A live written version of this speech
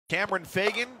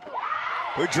𝐁𝐀𝐂𝐊,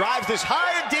 who drives this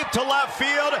high and deep to left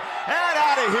field and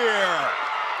out of here.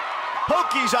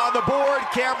 Hokies on the board.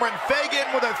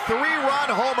 𝐁𝐀𝐂𝐊 with a 3-run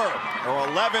homer, her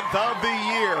 11th of the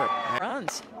year.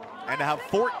 Runs. And to have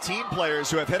 14 players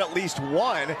who have hit at least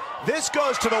one. This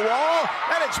goes to the wall,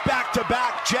 and it's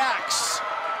back-to-back jacks.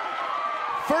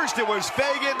 First it was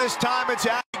𝐂𝐊, this time it's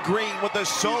Abby Green with the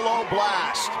solo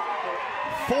blast.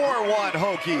 4-1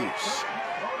 Hokies.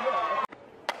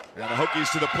 And the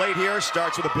Hokies to the plate here,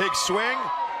 starts with a big swing.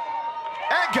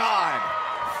 And gone!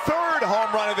 Third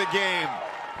home run of the game.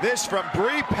 This from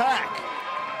Bree Peck.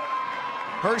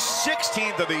 Her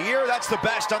 16th of the year, that's the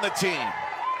best on the team.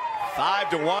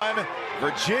 5-1,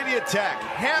 Virginia Tech.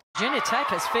 Virginia Tech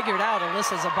has figured out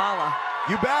Alyssa Zabala.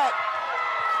 You bet.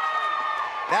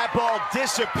 That ball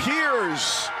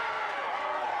disappears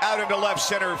out into left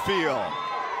center field.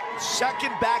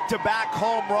 Second back-to-back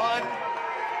home run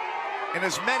in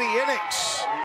as many innings.